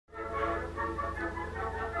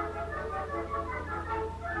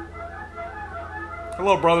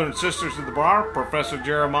Hello, brothers and sisters of the Briar. Professor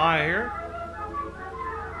Jeremiah here.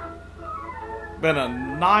 Been a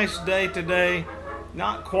nice day today.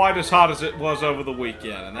 Not quite as hot as it was over the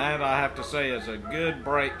weekend, and that, I have to say, is a good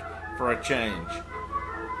break for a change.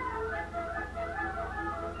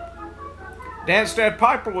 Dance Dad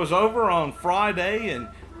Piper was over on Friday, and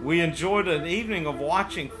we enjoyed an evening of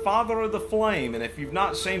watching Father of the Flame. And if you've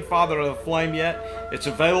not seen Father of the Flame yet, it's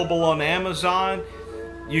available on Amazon.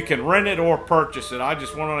 You can rent it or purchase it. I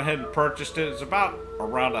just went on ahead and purchased it. It's about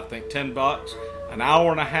around, I think, $10. An hour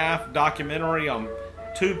and a half documentary on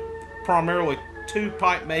primarily two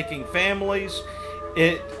pipe making families.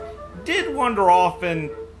 It did wander off in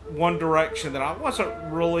one direction that I wasn't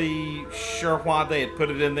really sure why they had put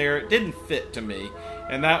it in there. It didn't fit to me,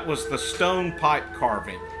 and that was the stone pipe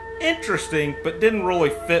carving. Interesting, but didn't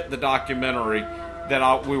really fit the documentary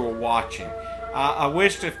that we were watching. I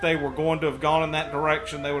wished if they were going to have gone in that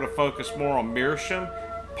direction, they would have focused more on meerschaum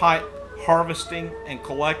pipe harvesting and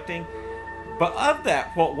collecting. But of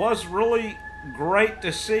that, what was really great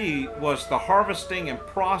to see was the harvesting and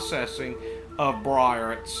processing of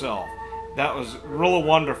briar itself. That was really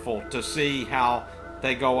wonderful to see how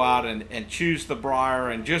they go out and choose the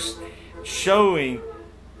briar, and just showing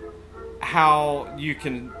how you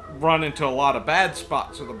can run into a lot of bad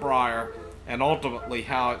spots of the briar, and ultimately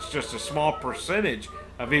how it's just a small percentage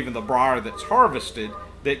of even the briar that's harvested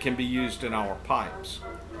that can be used in our pipes.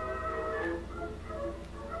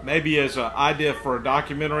 Maybe as an idea for a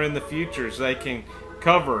documentary in the future, is they can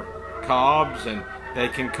cover cobs and they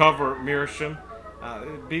can cover meerschaum.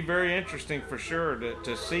 It'd be very interesting for sure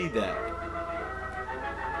to see that.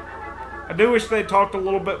 I do wish they talked a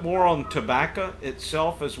little bit more on tobacco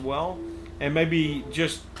itself as well, and maybe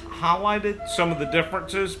just highlighted some of the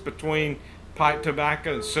differences between pipe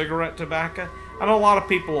tobacco and cigarette tobacco. I know a lot of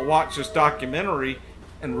people will watch this documentary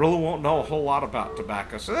and really won't know a whole lot about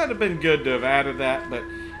tobacco, so that'd have been good to have added that. But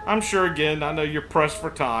I'm sure, again, I know you're pressed for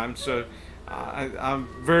time, so I'm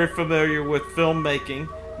very familiar with filmmaking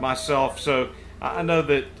myself, so I know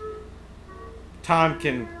that time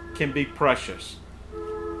can be precious.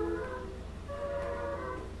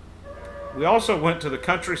 We also went to the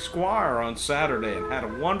Country Squire on Saturday and had a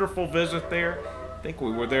wonderful visit there. I think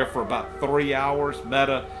we were there for about 3 hours, met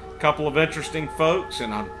a couple of interesting folks,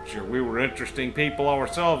 and I'm sure we were interesting people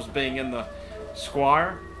ourselves being in the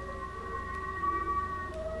Squire.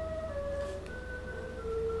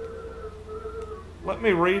 Let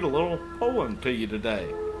me read a little poem to you today.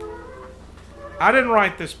 I didn't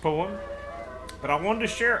write this poem, but I wanted to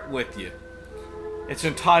share it with you. It's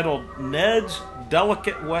entitled Ned's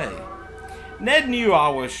Delicate Way. Ned knew I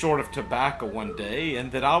was short of tobacco one day,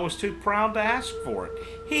 and that I was too proud to ask for it.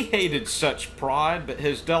 He hated such pride, but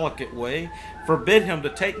his delicate way forbid him to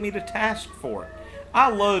take me to task for it.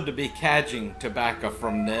 I loathed to be cadging tobacco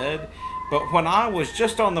from Ned, but when I was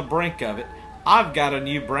just on the brink of it, "I've got a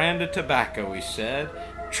new brand of tobacco," he said.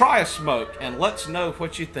 "Try a smoke, and let's know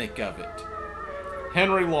what you think of it."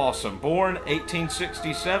 Henry Lawson, born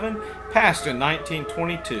 1867, passed in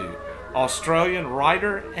 1922, Australian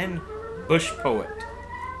writer and bush poet.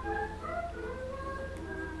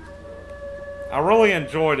 I really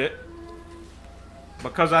enjoyed it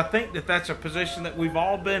because I think that that's a position that we've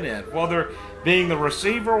all been in. Whether being the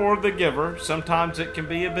receiver or the giver, sometimes it can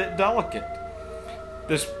be a bit delicate.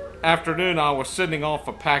 This afternoon I was sending off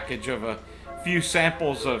a package of a few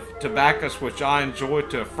samples of tobaccos which I enjoyed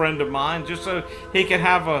to a friend of mine, just so he could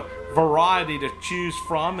have a variety to choose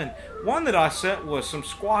from. And one that I sent was some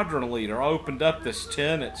Squadron leader. I opened up this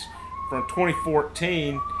tin. It's from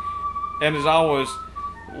 2014, and as I was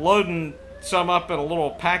loading some up in a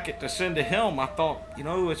little packet to send to him, I thought, you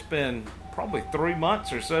know, it's been probably 3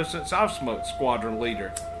 months or so since I've smoked Squadron leader.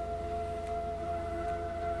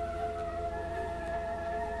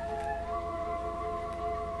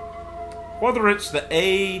 Whether it's the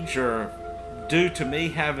age or due to me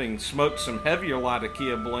having smoked some heavier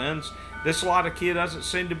Latakia blends, this Latakia doesn't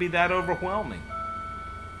seem to be that overwhelming.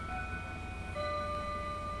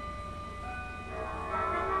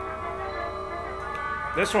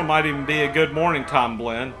 This one might even be a good morning time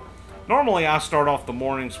blend. Normally I start off the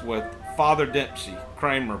mornings with Father Dempsey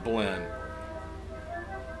Kramer blend.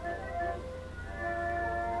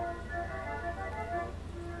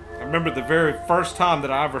 I remember the very first time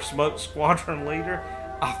that I ever smoked Squadron leader,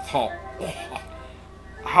 I thought, oh,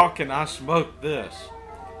 how can I smoke this?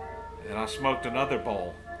 And I smoked another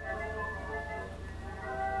bowl.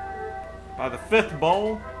 By the 5th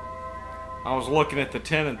bowl, I was looking at the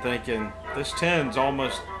tin and thinking, this tin's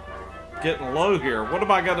almost getting low here. What am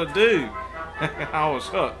I going to do? I was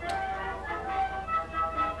hooked.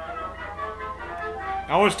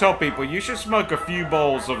 I always tell people you should smoke a few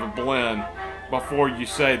bowls of a blend before you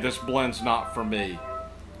say this blend's not for me.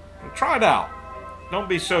 And try it out. Don't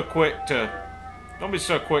be so quick to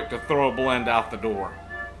throw a blend out the door.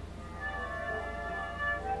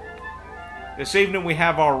 This evening we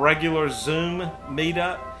have our regular Zoom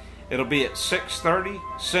meetup. It'll be at 6:30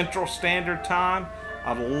 Central Standard Time.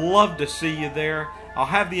 I'd love to see you there. I'll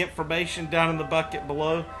have the information down in the bucket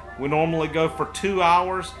below. We normally go for 2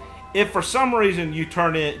 hours. If for some reason you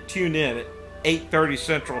tune in at 8:30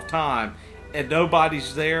 Central Time and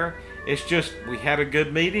nobody's there, it's just we had a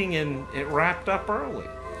good meeting and it wrapped up early.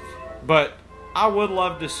 But I would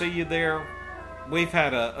love to see you there. We've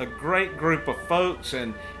had a great group of folks,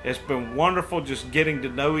 and it's been wonderful just getting to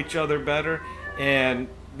know each other better. And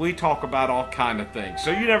we talk about all kind of things.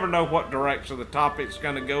 So you never know what direction the topic's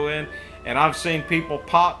going to go in. And I've seen people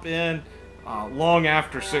pop in long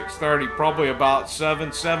after 6:30, probably about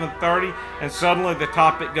 7:30, and suddenly the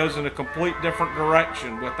topic goes in a complete different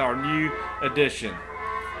direction with our new edition.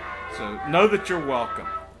 So know that you're welcome.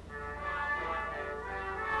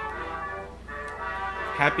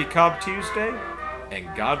 Happy Cobb Tuesday,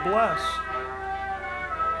 and God bless.